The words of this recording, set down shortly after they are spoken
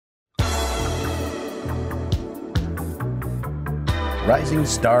Rising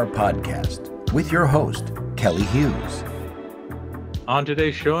Star Podcast with your host, Kelly Hughes. On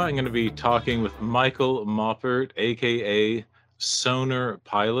today's show, I'm going to be talking with Michael Moppert, aka Sonar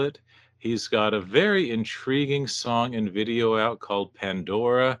Pilot. He's got a very intriguing song and video out called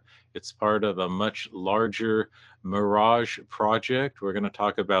Pandora. It's part of a much larger Mirage project. We're going to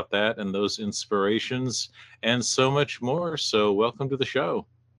talk about that and those inspirations and so much more. So welcome to the show.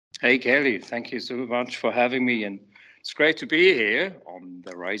 Hey, Kelly, thank you so much for having me. And it's great to be here on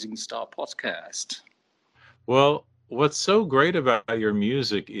the Rising Star podcast. Well, what's so great about your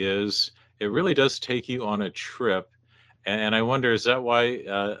music is it really does take you on a trip. And I wonder, is that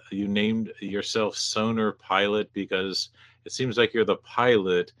why you named yourself Sonar Pilot? Because it seems like you're the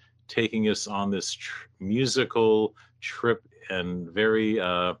pilot taking us on this musical trip and very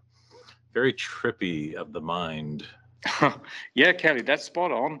trippy of the mind. Yeah, Kelly, that's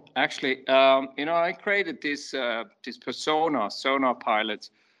spot on. Actually, I created this persona, Sonar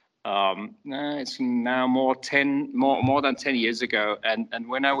Pilot. It's now more than 10 years ago, and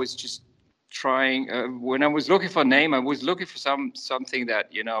when I was just trying, when I was looking for a name, I was looking for something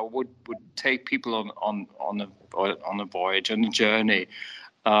that would take people on a voyage, on a journey,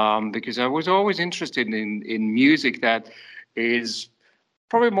 because I was always interested in music that is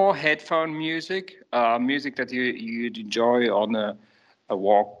probably more headphone music, music that you'd enjoy on a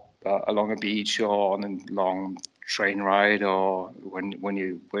walk along a beach or on a long train ride or when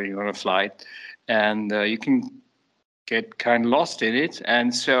you're on a flight, and you can get kind of lost in it.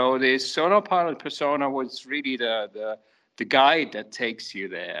 And so the Sonar Pilot persona was really the guide that takes you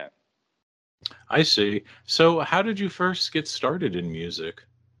there. I see. So how did you first get started in music?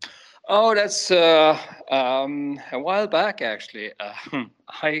 Oh, that's a while back, actually.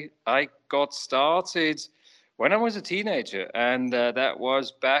 I got started when I was a teenager, and that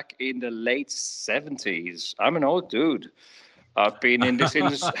was back in the late 70s. I'm an old dude. I've been in this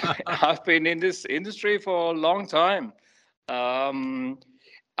industry. I've been in this industry for a long time. My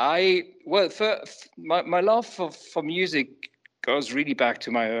love for music goes really back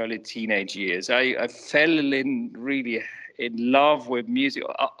to my early teenage years. I fell in love with music.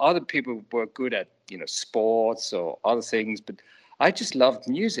 Other people were good at sports or other things, but I just loved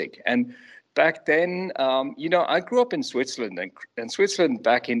music. And back then, I grew up in Switzerland, and Switzerland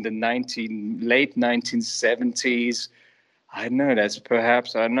back in the late 1970s. I know that's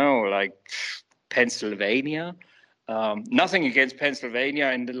perhaps like Pennsylvania. Nothing against Pennsylvania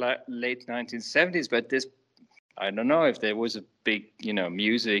in the late 1970s, but I don't know if there was a big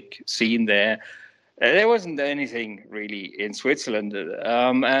music scene there. There wasn't anything really in Switzerland,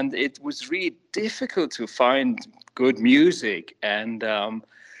 and it was really difficult to find good music. And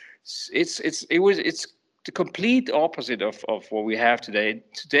it's the complete opposite of what we have today.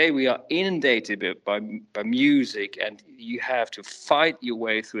 Today we are inundated by music, and you have to fight your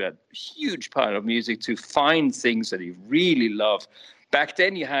way through that huge pile of music to find things that you really love. Back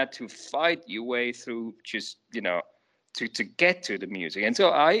then you had to fight your way through just to get to the music. And so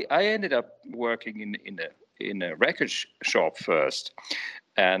I ended up working in a record shop first,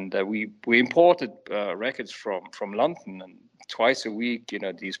 and we imported records from London, and twice a week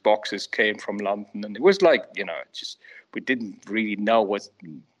these boxes came from London, and it was like just we didn't really know what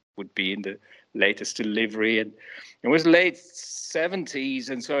would be in the latest delivery. And it was late 70s,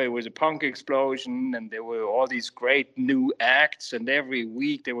 and so it was a punk explosion, and there were all these great new acts, and every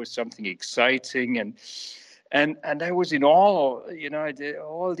week there was something exciting. And I was in awe,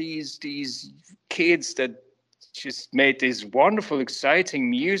 all these kids that just made this wonderful, exciting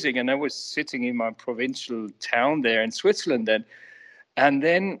music. And I was sitting in my provincial town there in Switzerland. And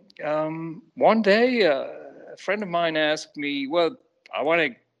then one day, a friend of mine asked me, well, I want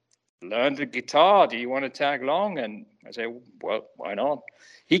to learn the guitar. Do you want to tag along? And I said, well, why not?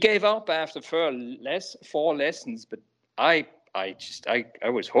 He gave up after 4 lessons, but I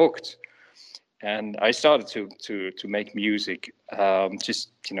was hooked. And I started to make music,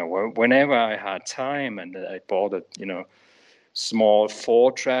 whenever I had time, and I bought a small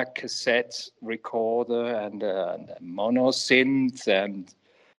 4-track cassette recorder and a mono synth and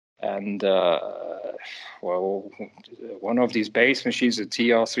one of these bass machines, a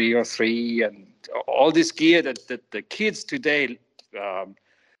TR-303, and all this gear that the kids today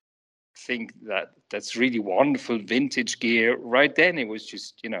think that's really wonderful vintage gear. Right then it was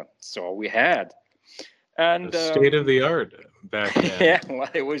just it's all we had. And state of the art back then. Yeah, well,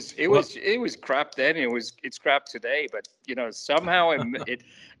 it was crap then. It's crap today, but somehow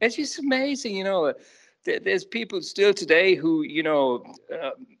it's just amazing. There's people still today who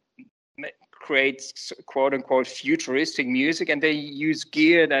create quote unquote futuristic music, and they use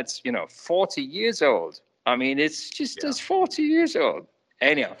gear that's 40 years old. I mean, it's just as 40 years old.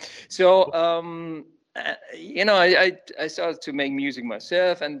 Anyhow, so I started to make music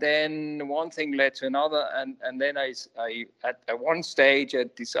myself, and then one thing led to another, and then I at one stage I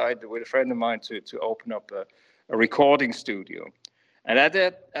decided with a friend of mine to open up a recording studio. And at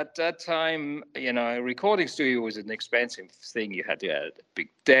that time, a recording studio was an expensive thing. You had to have a big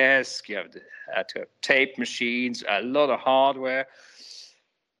desk, you had to have tape machines, a lot of hardware.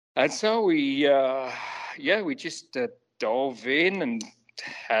 And so we just dove in and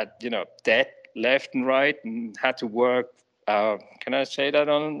had, debt left and right, and had to work. Can I say that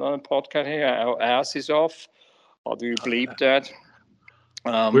on a podcast here? Our asses off, or do you bleep that?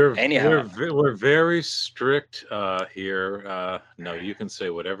 Anyhow, we're very strict here. No, you can say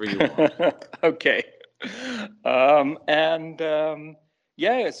whatever you want. Okay.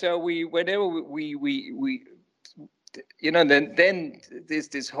 So whenever we then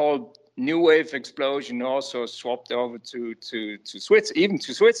this whole new wave explosion also swapped over to Switzerland, even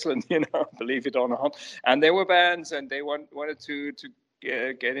to Switzerland, believe it or not. And there were bands, and they wanted to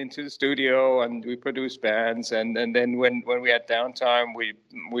get into the studio, and we produced bands. And then when we had downtime,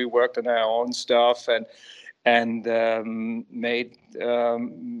 we worked on our own stuff and made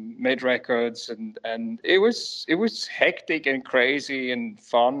records, and it was hectic and crazy and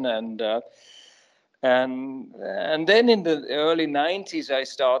fun, and then in the early 90s I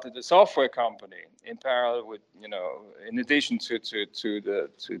started a software company in parallel with, in addition to the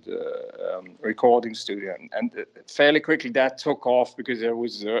recording studio, and fairly quickly that took off because there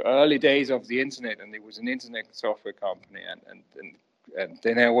was the early days of the internet, and it was an internet software company, and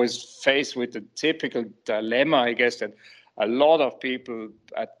then I was faced with the typical dilemma, I guess, that a lot of people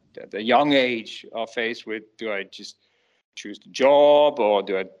at a young age are faced with. Do I just choose the job, or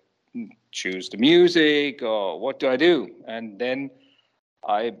do I choose the music, or what do I do? And then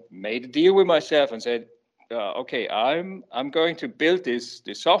I made a deal with myself and said, okay, I'm going to build this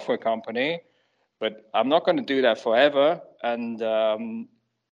software company, but I'm not going to do that forever. And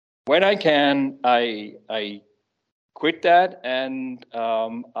when I can, I quit that, and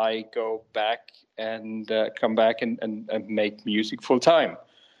I go back and come back and make music full time.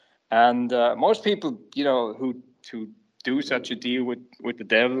 And most people, who do such a deal with the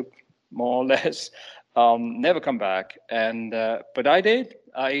devil, more or less, never come back. And but I did.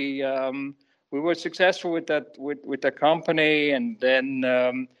 We were successful with the company, and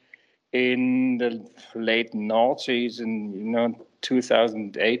then in the late noughties, in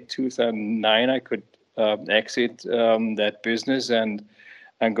 2008, 2009, I could exit that business and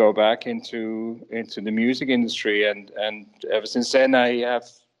go back into the music industry, and ever since then I have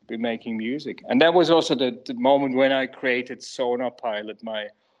been making music. And that was also the moment when I created Sonar Pilot, my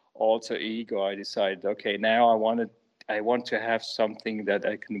alter ego. I decided, okay, now I want to have something that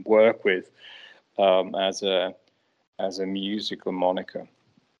I can work with as a musical moniker.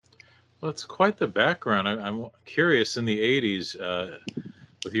 Well, it's quite the background. I'm curious, in the 80s,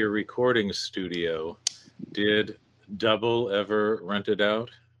 with your recording studio, did Double ever rent it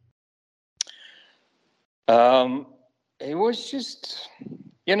out? It was just,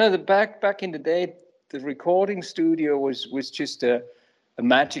 the back in the day, the recording studio was just a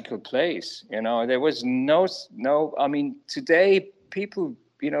magical place. There was no. I mean, today people,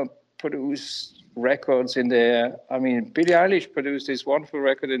 produce records in there. I mean, Billie Eilish produced this wonderful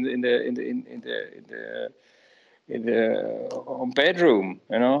record in the home bedroom,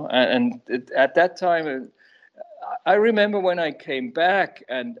 and at that time, I remember when I came back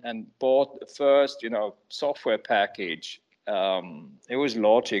and bought the first, software package. It was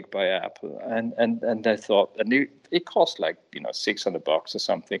Logic by Apple, and I thought, and it cost like $600 or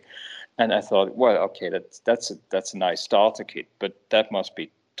something, and I thought, well, okay, that's a nice starter kit, but that must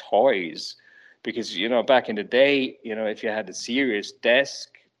be toys, because back in the day, if you had a serious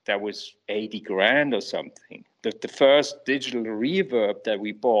desk, that was 80 grand or something. The first digital reverb that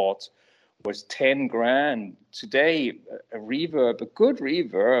we bought was 10 grand. Today, a good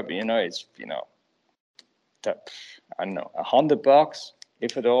reverb, it's I don't know, $100,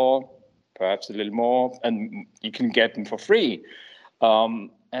 if at all, perhaps a little more, and you can get them for free.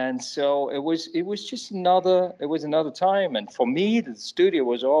 And so it was just another time. And for me, the studio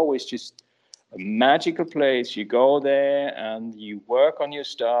was always just a magical place. You go there and you work on your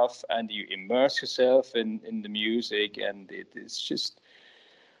stuff and you immerse yourself in the music, and it's just,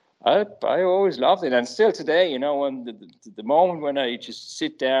 I always loved it. And still today, when the moment when I just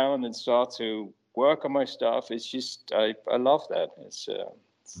sit down and start to work on my stuff, it's just, I love that. It's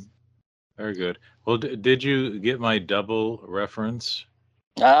very good. Well, did you get my Double reference?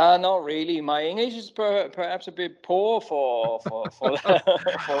 Not really. My English is perhaps a bit poor for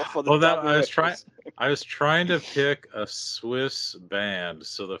the well, that I was trying to pick a Swiss band,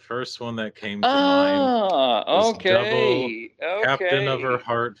 so the first one that came to mind Ah, was Double, okay, Captain of Her okay.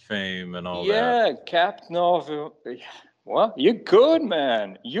 Heart fame and all that. Yeah, Captain of. Well, you're good,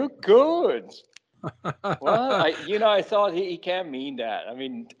 man. You're good. Well, I thought he can't mean that. I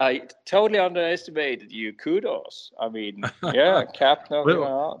mean, I totally underestimated you. Kudos. I mean, yeah, Captain of Your Well,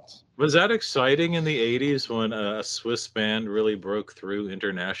 Heart. was that exciting in the 80s when a Swiss band really broke through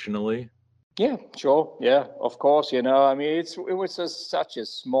internationally? Yeah, sure. Yeah, of course. I mean, it was just such a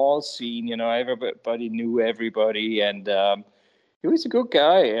small scene. Everybody knew everybody, and he was a good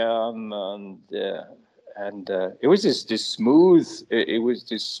guy. And it was this smooth. It was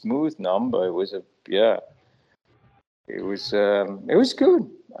this smooth number. It was a yeah. It was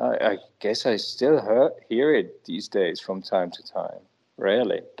good. I guess I still hear it these days from time to time.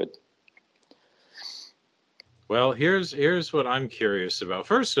 Rarely, but Well, here's what I'm curious about.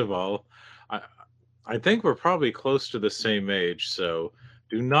 First of all, I I think we're probably close to the same age, so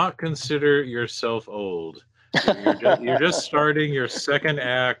do not consider yourself old. You're just starting your second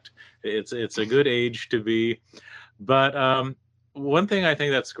act. It's a good age to be. But one thing I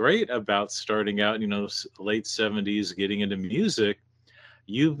think that's great about starting out, late 70s, getting into music,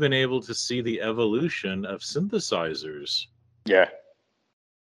 you've been able to see the evolution of synthesizers. yeah,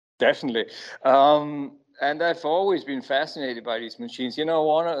 definitely. And I've always been fascinated by these machines.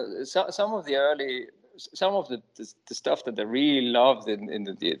 Some of the early, some of the stuff that I really loved in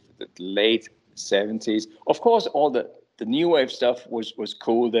the late 70s. Of course, all the new wave stuff was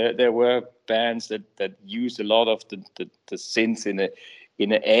cool. There were bands that used a lot of the synths in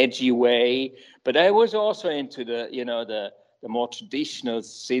an edgy way. But I was also into the more traditional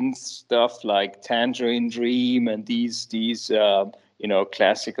synth stuff like Tangerine Dream and these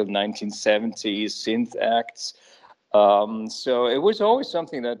classical 1970s synth acts. So it was always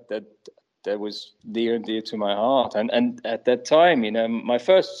something that was near and dear to my heart. And at that time, my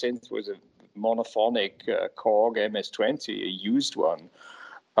first synth was a monophonic Korg MS-20, a used one.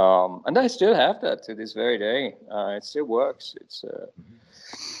 And I still have that to this very day. It still works. It's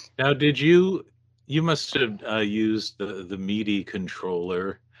Now, you must have used the MIDI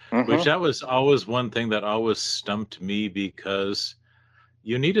controller, which mhm. that was always one thing that always stumped me because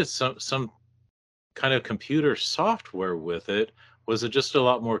you needed some kind of computer software with it. Was it just a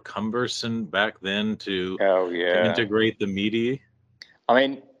lot more cumbersome back then Oh to yeah. integrate the MIDI? I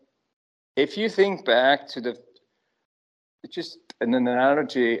mean, if you think back to just an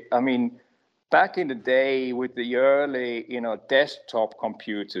analogy, I mean, back in the day with the early, desktop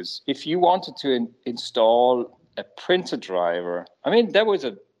computers, if you wanted to install a printer driver, I mean, that was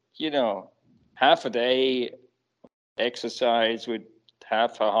half a day exercise with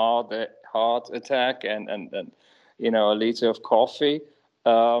half a heart attack and a liter of coffee.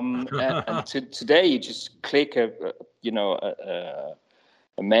 And today you just click a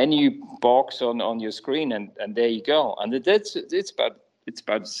menu box on your screen and there you go. And it's about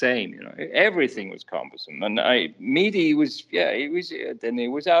the same. Everything was cumbersome. And MIDI was then it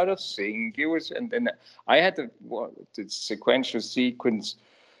was out of sync. And then I had the sequential sequence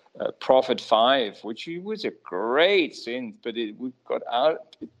Prophet 5, which was a great synth, but it got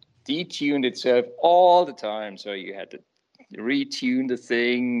out, it detuned itself all the time. So you had to retune the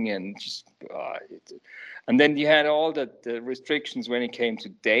thing and just. And then you had all the restrictions when it came to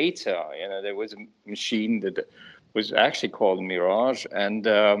data. There was a machine that was actually called Mirage, and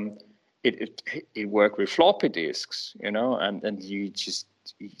it worked with floppy disks, and you just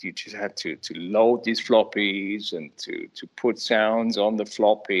had to load these floppies and to put sounds on the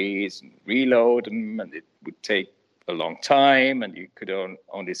floppies and reload them, and it would take a long time, and you could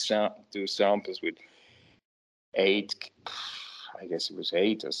only do samples with 8, I guess it was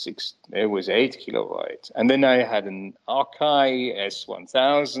 8 or 6, it was 8 kilobytes. And then I had an Akai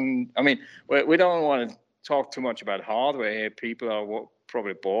S1000. I mean, we don't want to talk too much about hardware here. People are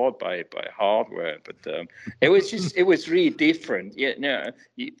probably bored by hardware, but it was really different.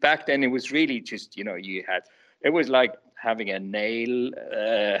 Back then it was really just, it was like having a nail,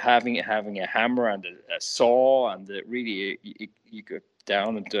 having a hammer and a saw, and really you got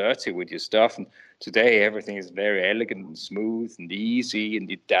down and dirty with your stuff. And today everything is very elegant and smooth and easy, and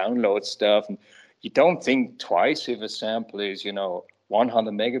you download stuff, and you don't think twice if a sample is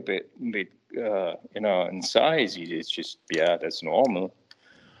 100 megabit in size. It's just that's normal.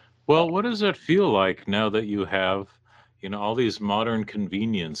 Well, what does it feel like now that you have, all these modern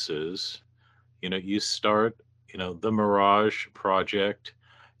conveniences? You start, the Mirage project,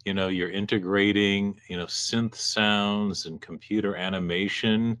 you're integrating, synth sounds and computer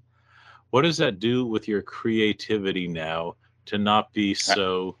animation. What does that do with your creativity now to not be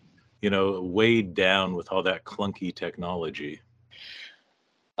so, weighed down with all that clunky technology?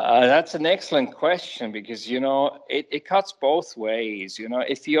 That's an excellent question because, it cuts both ways.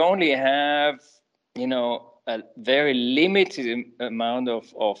 If you only have, a very limited amount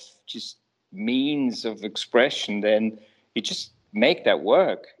of just means of expression, then you just make that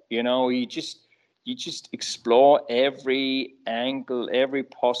work. You just explore every angle, every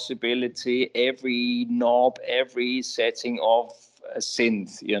possibility, every knob, every setting of a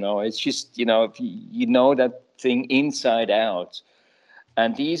synth. It's just, if you know that thing inside out.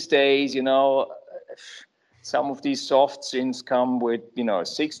 And these days, some of these soft synths come with,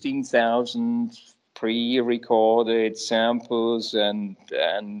 16,000 pre-recorded samples, and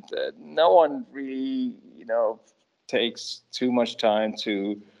no one really, takes too much time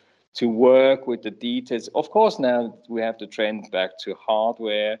to work with the details. Of course, now we have the trend back to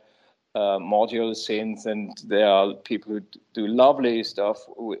hardware, modular synths, and there are people who do lovely stuff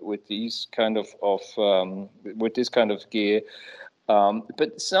with these kind of with this kind of gear.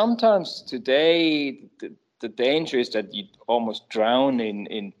 But sometimes today, the danger is that you almost drown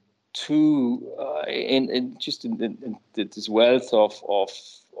in this wealth of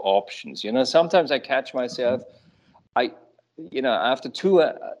options. Sometimes I catch myself. After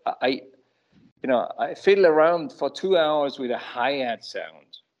I fiddle around for 2 hours with a hi-hat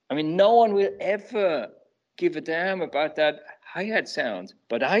sound. I mean, no one will ever give a damn about that hi-hat sound,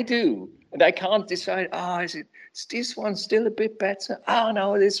 but I do. And I can't decide, is this one still a bit better?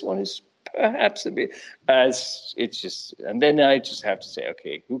 No, this one is perhaps a bit. It's just, and then I just have to say,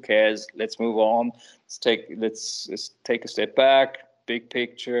 okay, who cares? Let's move on. Let's take a step back, big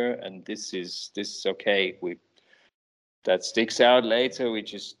picture, and this is okay. That sticks out later. We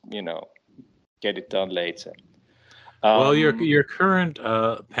just, get it done later. Well, your current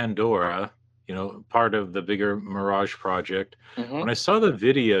Pandora, part of the bigger Mirage project. Mm-hmm. When I saw the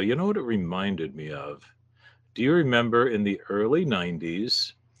video, you know what it reminded me of? Do you remember in the early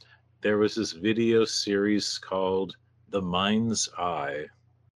 90s, there was this video series called The Mind's Eye?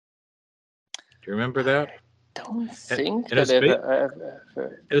 Do you remember that? I don't think and that ever.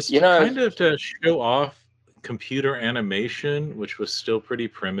 It's kind of to show off computer animation, which was still pretty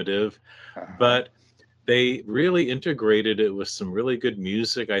primitive, but they really integrated it with some really good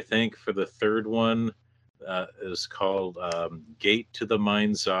music. I think for the third one is called Gate to the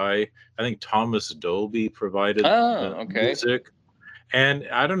Mind's Eye. I think Thomas Dolby provided the music. And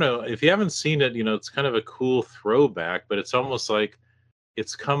I don't know, if you haven't seen it, it's kind of a cool throwback, but it's almost like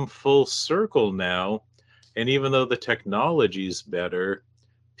it's come full circle now. And even though the technology is better,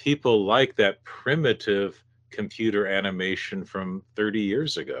 people like that primitive computer animation from 30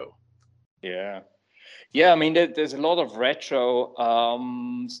 years ago. Yeah. I mean, there's a lot of retro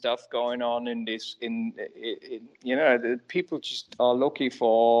stuff going on in this. People just are looking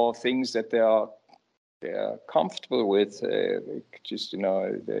for things that they're comfortable with.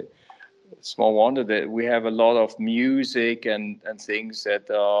 Small wonder that we have a lot of music and things that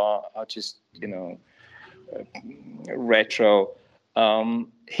are just retro. How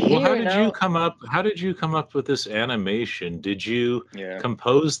did you come up with this animation? Did you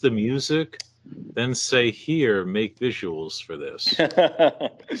compose the music, then say, here, make visuals for this?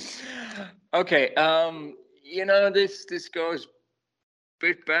 Okay. This goes a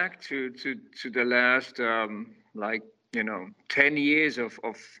bit back to the last 10 years of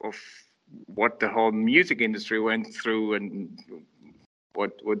what the whole music industry went through, and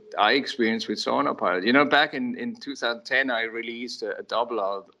what I experienced with Sonar Pilot. Back in 2010, I released a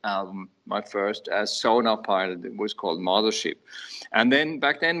double album, my first, as Sonar Pilot. It was called Mothership. And then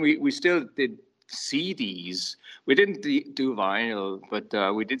back then, we still did CDs. We didn't do vinyl, but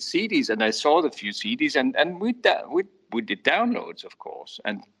we did CDs. And I saw the few CDs, and we did downloads, of course.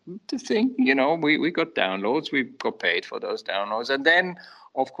 And the thing, we got downloads. We got paid for those downloads. And then,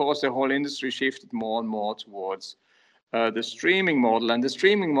 of course, the whole industry shifted more and more towards the streaming model. And the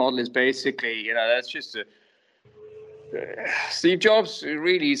streaming model is basically, that's just Steve Jobs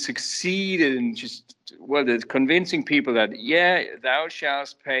really succeeded in convincing people that, thou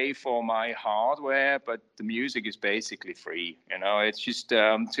shalt pay for my hardware, but the music is basically free. It's just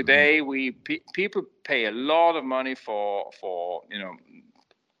today people pay a lot of money for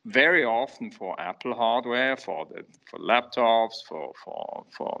very often for Apple hardware, for laptops, for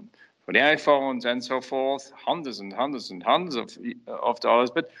the iPhones and so forth, hundreds and hundreds and hundreds of dollars.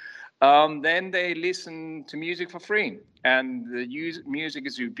 But then they listen to music for free, and the music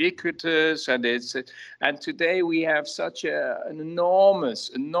is ubiquitous, and today we have such an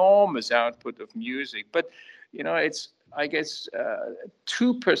enormous output of music. But it's I guess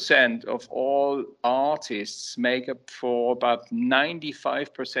 2% of all artists make up for about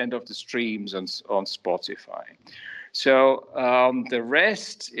 95% of the streams on Spotify. So the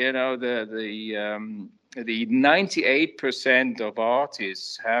rest, the 98% of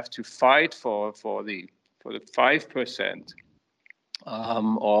artists have to fight for the 5%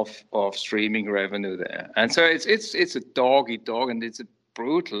 of streaming revenue there, and so it's a dog eat dog, and it's a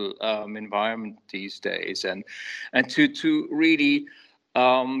brutal environment these days, and to really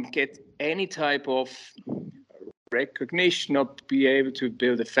get any type of recognition, or be able to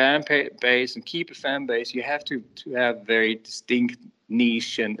build a fan base and keep a fan base, you have to have very distinct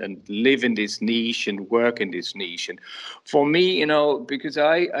niche and live in this niche and work in this niche. And for me, because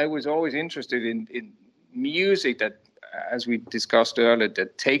I was always interested in music that, as we discussed earlier,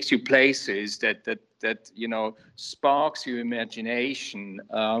 that takes you places, that sparks your imagination.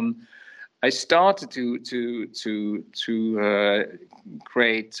 I started to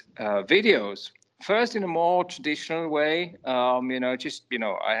create videos. First, in a more traditional way, I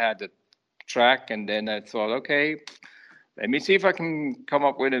had a track, and then I thought, okay, let me see if I can come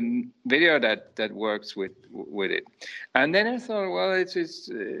up with a video that works with it. And then I thought, well,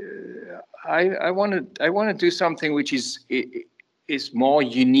 I want to do something which is more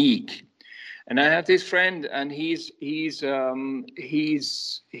unique. And I have this friend, and he's a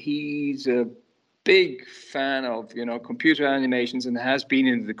big fan of computer animations, and has been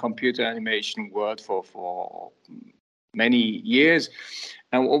in the computer animation world for many years.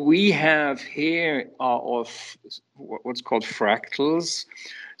 And what we have here are of what's called fractals.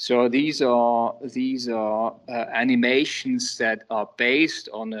 So these are animations that are based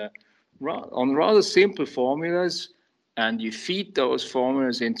on rather simple formulas, and you feed those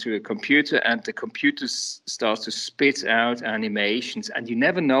formulas into a computer, and the computer starts to spit out animations, and you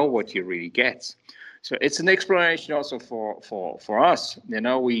never know what you really get. So it's an exploration also for us.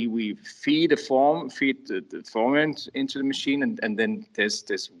 We feed the formula into the machine, and then there's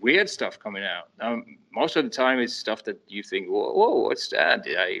this weird stuff coming out. Most of the time, it's stuff that you think, whoa, what's that?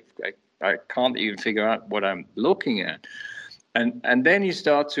 I can't even figure out what I'm looking at. And then you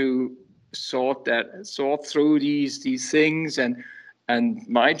start to sort through these things, and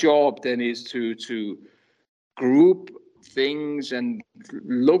my job then is to group things and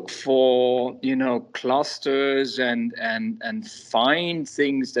look for clusters and find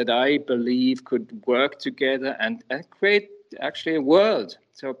things that I believe could work together and create actually a world.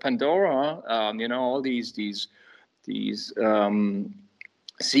 So Pandora, all these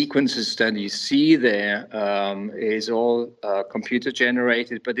sequences that you see there is all computer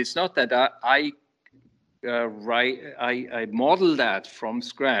generated, but it's not that I model that from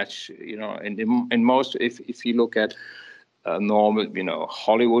scratch. In most, if you look at normal,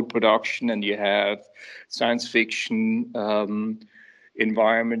 Hollywood production, and you have science fiction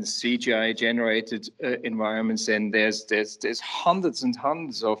environments, CGI generated environments, and there's hundreds and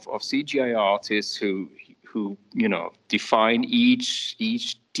hundreds of CGI artists who define each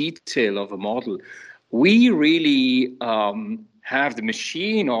detail of a model. We really have the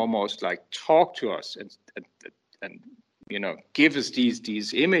machine almost like talk to us and give us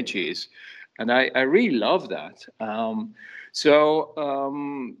these images, and I really love that. So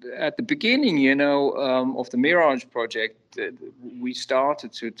at the beginning, of the Mirage project, we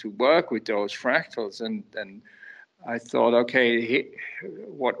started to work with those fractals, and I thought, okay,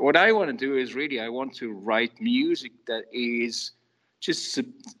 what I want to do is really, I want to write music that is just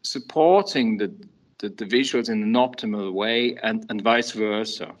supporting the visuals in an optimal way, and vice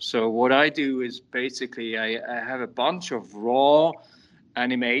versa. So what I do is basically I have a bunch of raw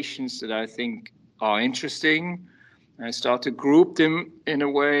animations that I think are interesting. I start to group them in a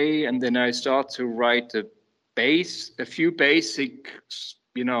way, and then I start to write a few basic,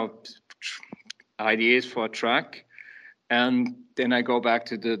 ideas for a track, and then I go back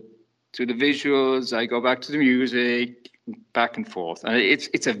to the visuals. I go back to the music, back and forth, and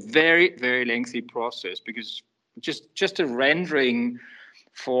it's a very, very lengthy process, because just a rendering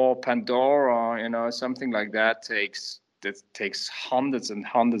for Pandora, something like that takes hundreds and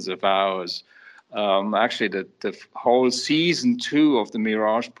hundreds of hours. Actually, the whole season 2 of the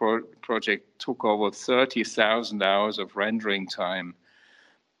Mirage project took over 30,000 hours of rendering time.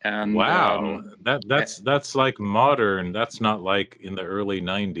 And wow, that's like modern. That's not like in the early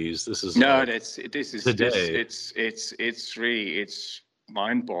 90s. This is today. It's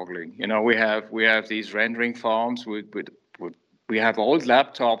mind-boggling. We have these rendering farms we have old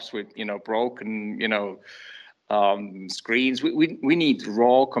laptops with broken screens. We need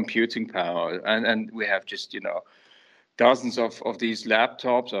raw computing power, and we have just dozens of these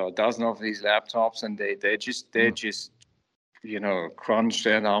laptops, or a dozen of these laptops, and they're just crunch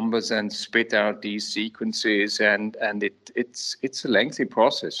their numbers and spit out these sequences, and it's a lengthy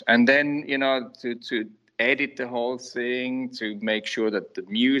process. And then to edit the whole thing, to make sure that the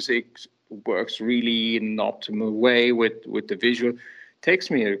music works really in an optimal way with the visual, takes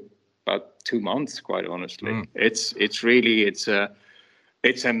me about 2 months, quite honestly. It's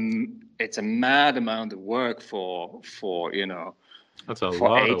a mad amount of work for That's a for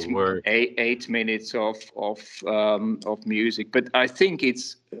lot of work. 8 minutes of music. But I think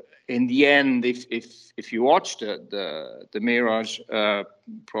it's, in the end, if you watch the Mirage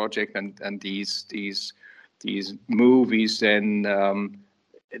project and these movies, then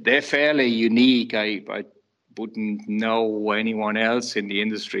they're fairly unique. I wouldn't know anyone else in the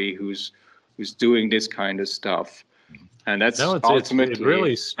industry who's doing this kind of stuff, and that's No, it ultimately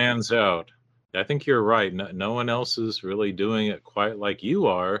really stands out. I think you're right. No one else is really doing it quite like you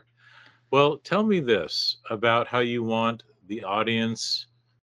are. Well, tell me this about how you want the audience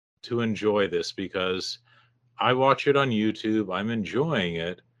to enjoy this, because I watch it on YouTube. I'm enjoying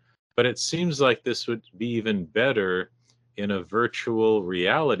it, but it seems like this would be even better in a virtual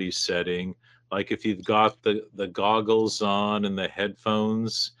reality setting. Like if you've got the goggles on and the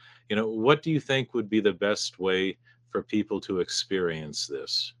headphones, what do you think would be the best way for people to experience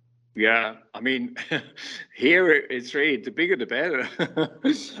this? Yeah, I mean, here it's really, the bigger the better.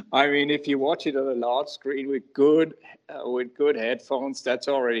 I mean, if you watch it on a large screen with good headphones, that's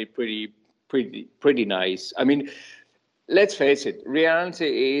already pretty nice. I mean, let's face it,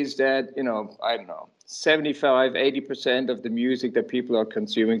 reality is that, I don't know, 75-80% of the music that people are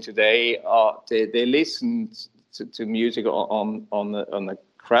consuming today they listen to music on the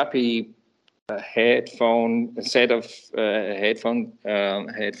crappy set of headphones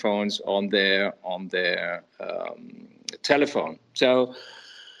on their telephone. So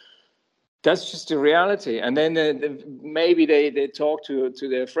that's just the reality. And then maybe they talk to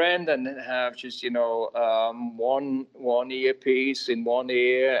their friend and have just one earpiece in one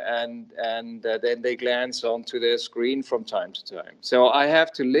ear, and then they glance onto their screen from time to time. So I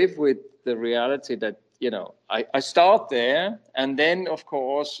have to live with the reality that I start there, and then of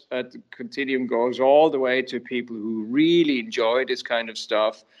course the continuum goes all the way to people who really enjoy this kind of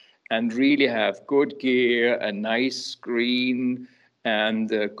stuff and really have good gear, a nice screen, and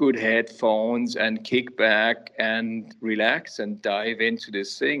good headphones, and kick back and relax and dive into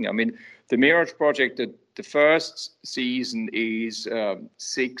this thing. I mean, the Mirage project, the first season is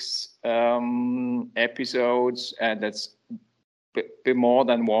 6 episodes, and that's a bit more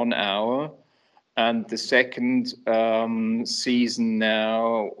than 1 hour. And the second season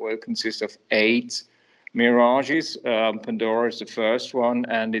now will consist of 8 Mirages. Pandora is the first one,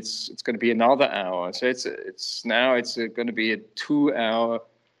 and it's going to be another hour. So it's going to be a 2-hour,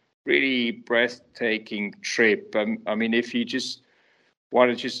 really breathtaking trip. I mean, if you just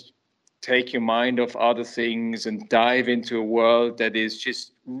want to just take your mind off other things and dive into a world that is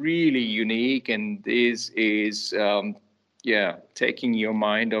just really unique and is taking your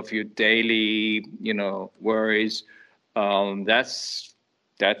mind off your daily, worries. That's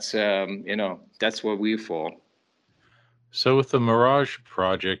what we're for. So with the Mirage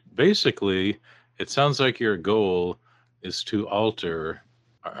project, basically, it sounds like your goal is to alter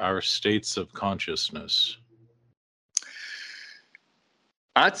our states of consciousness.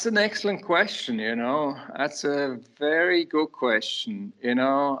 That's an excellent question. That's a very good question.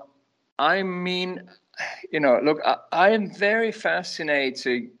 I mean, look, I am very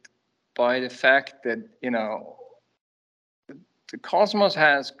fascinated by the fact that, the cosmos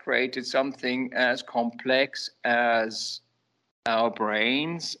has created something as complex as our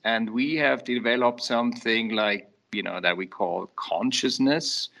brains, and we have developed something like, that we call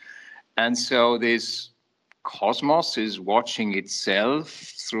consciousness. And so this cosmos is watching itself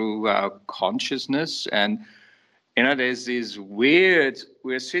through our consciousness. And, there's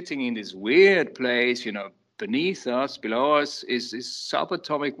we're sitting in this weird place, beneath us, below us is this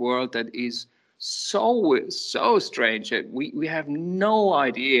subatomic world that is so strange that we have no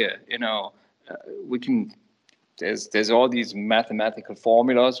idea. We can. There's all these mathematical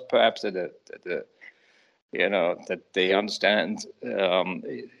formulas, perhaps that they understand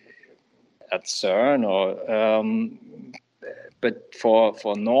at CERN, but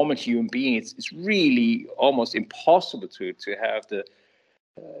for normal human beings, it's really almost impossible to have the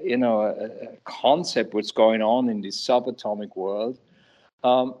a concept what's going on in this subatomic world.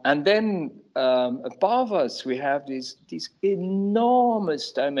 And then above us, we have these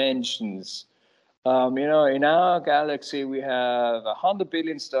enormous dimensions. In our galaxy, we have 100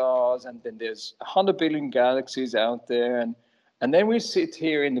 billion stars, and then there's 100 billion galaxies out there. And then we sit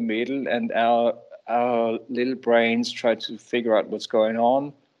here in the middle, and our our little brains try to figure out what's going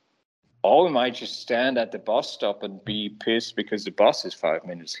on, or we might just stand at the bus stop and be pissed because the bus is 5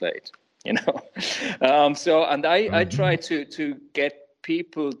 minutes late. You know, I try to get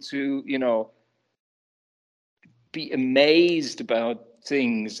people to, you know, be amazed about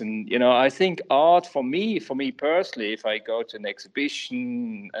things. And, you know, I think art for me personally, if I go to an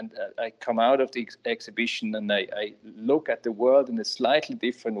exhibition and I come out of the exhibition and I look at the world in a slightly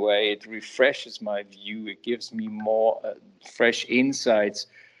different way, it refreshes my view. It gives me more fresh insights.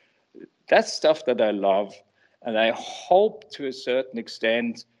 That's stuff that I love. And I hope to a certain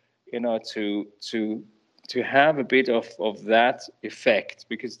extent, you know, to have a bit of that effect,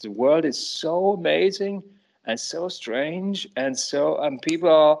 because the world is so amazing and so strange, and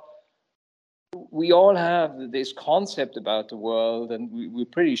we all have this concept about the world, and we're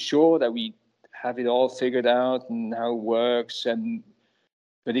pretty sure that we have it all figured out and how it works.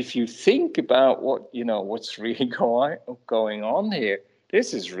 But if you think about what's really going on here,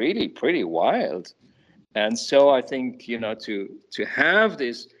 this is really pretty wild. And so I think, you know, to have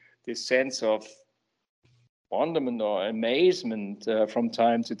this sense of wonderment or amazement from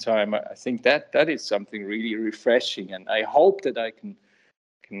time to time, I think that is something really refreshing. And I hope that I can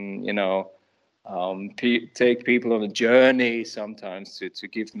you know, take people on a journey sometimes to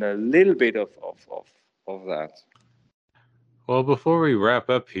give them a little bit of that. Well, before we wrap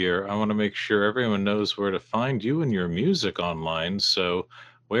up here, I want to make sure everyone knows where to find you and your music online. So,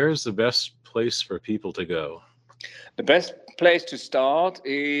 where is the best place for people to go? The best place to start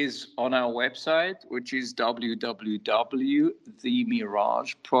is on our website, which is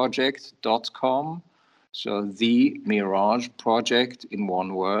www.themirageproject.com. So The Mirage Project in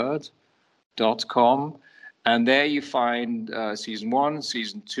one word.com. And there you find season 1,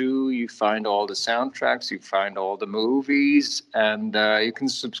 season 2, you find all the soundtracks, you find all the movies, and you can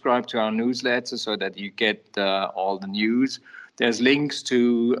subscribe to our newsletter so that you get all the news. There's links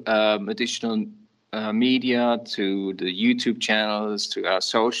to additional media, to the YouTube channels, to our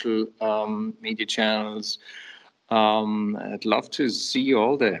social media channels. I'd love to see you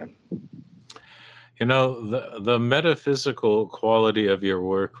all there. You know, the metaphysical quality of your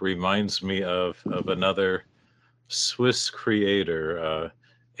work reminds me of another Swiss creator,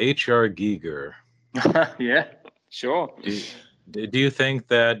 H.R. Giger. Yeah, sure. Do you think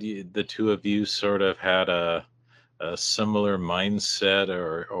that the two of you sort of had a similar mindset,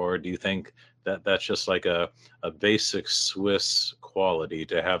 or do you think that that's just like a basic Swiss quality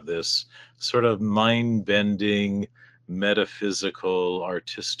to have this sort of mind-bending, metaphysical,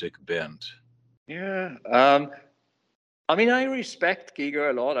 artistic bent? Yeah. I mean, I respect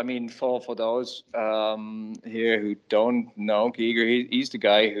Giger a lot. I mean, for those here who don't know Giger, he's the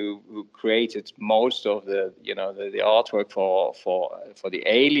guy who created most of the artwork for the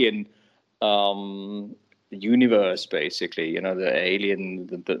Alien universe, basically. You know, the Alien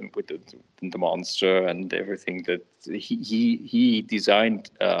with the monster and everything that he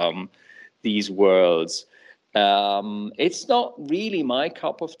designed these worlds. It's not really my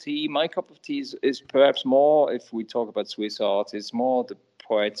cup of tea. My cup of tea is perhaps more, if we talk about Swiss art, it's more the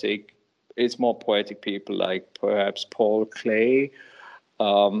poetic. It's more poetic people like perhaps Paul Klee.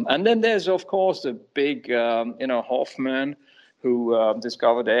 And then there's, of course, the big, Hoffman, who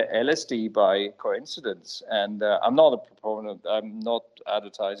discovered LSD by coincidence. And I'm not a proponent. I'm not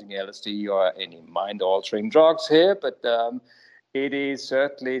advertising LSD or any mind-altering drugs here, but it is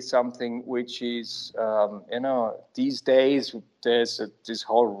certainly something which is, these days there's this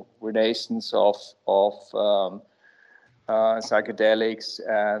whole renaissance of psychedelics,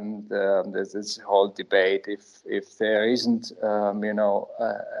 and there's this whole debate if there isn't,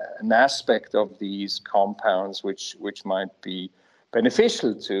 an aspect of these compounds which might be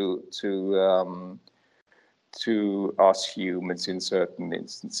beneficial to us humans in certain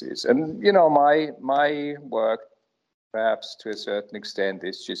instances. And my work, perhaps to a certain extent,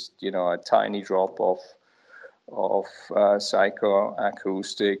 is just a tiny drop of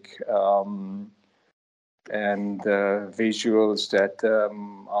psychoacoustic and visuals that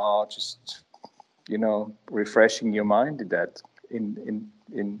are just refreshing your mind in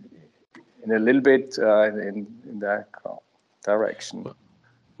a little bit in that direction.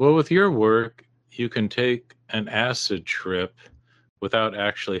 Well, with your work, you can take an acid trip without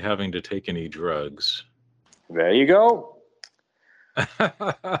actually having to take any drugs. There you go.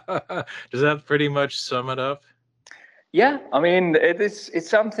 Does that pretty much sum it up? Yeah, I mean, it's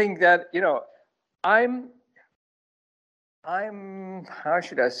something that I'm how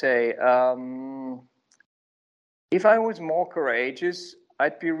should I say, if I was more courageous,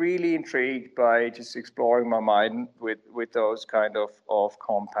 I'd be really intrigued by just exploring my mind with those kind of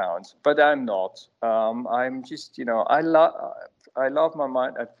compounds, but I'm not. I'm just, I love my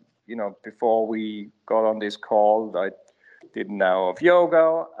mind. Before we got on this call, I did an hour of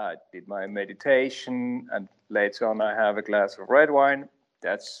yoga, I did my meditation, and later on I have a glass of red wine.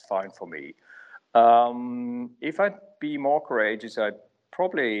 That's fine for me. If I'd be more courageous, I'd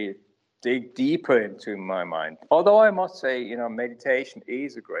probably dig deeper into my mind. Although I must say, meditation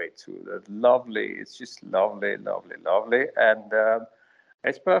is a great tool. It's just lovely, lovely, lovely, and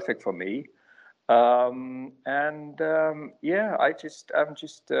it's perfect for me. I'm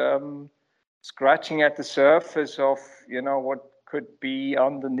just scratching at the surface of what could be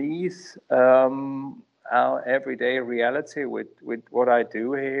underneath our everyday reality with what I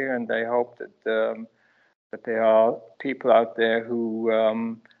do here, and I hope that there are people out there who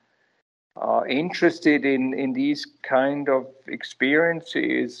are interested in these kind of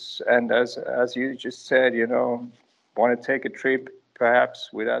experiences, and as you just said, want to take a trip perhaps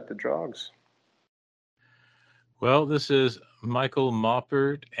without the drugs. Well, this is Michael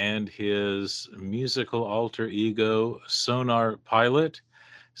Moppert and his musical alter ego, Sonar Pilot.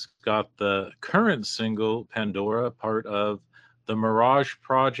 He's got the current single, Pandora, part of the Mirage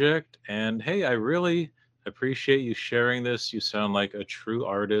Project. And hey, I really appreciate you sharing this. You sound like a true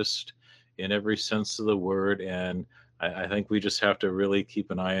artist in every sense of the word. And I think we just have to really keep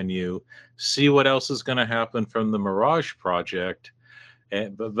an eye on you, see what else is going to happen from the Mirage Project.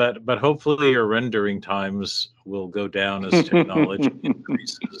 But hopefully your rendering times will go down as technology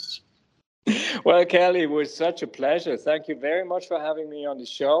increases. Well, Kelly, it was such a pleasure. Thank you very much for having me on the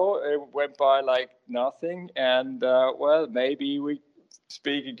show. It went by like nothing. And, maybe we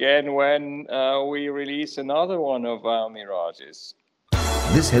speak again when we release another one of our Mirages.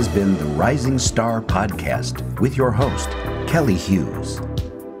 This has been the Rising Star Podcast with your host, Kelly Hughes.